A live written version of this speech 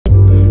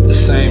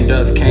same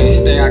dust can't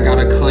stay. I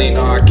gotta clean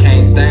or I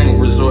can't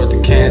think. Resort to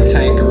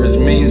cantankerous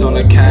means on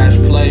the cash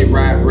play.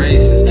 Rap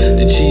races,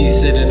 the cheese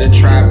sit in the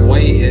trap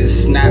waiting.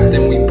 Snap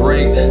then we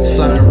break,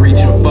 something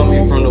reaching for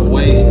me from the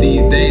waist.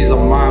 These days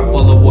I'm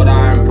mindful of what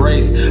I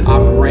embrace.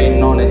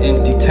 Operating on an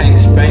empty tank,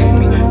 spank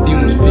me.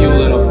 Fumes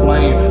fueling a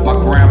flame. My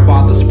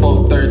grandfather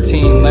spoke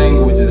 13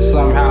 languages.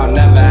 Somehow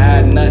never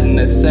had nothing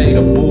to say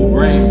to Boo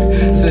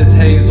Raymond. Since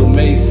Hazel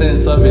made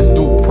sense of it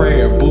through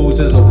prayer. Booze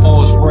is a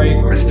false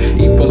fragrance.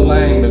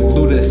 Lang, the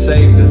glue that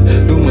saved us.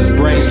 Through his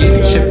brain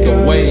getting chipped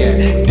away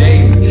at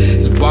daily.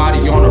 His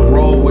body on the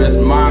road where his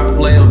mind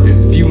flailed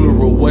in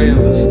funeral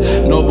wailers.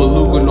 No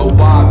beluga, no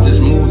bob, just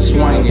mood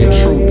swinging.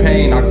 True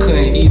pain, I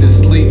couldn't eat or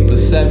sleep for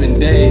 7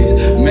 days.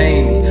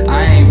 Mainly,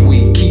 I ain't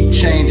weak, keep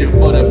changing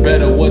for the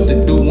better. What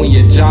to do when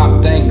your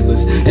job thing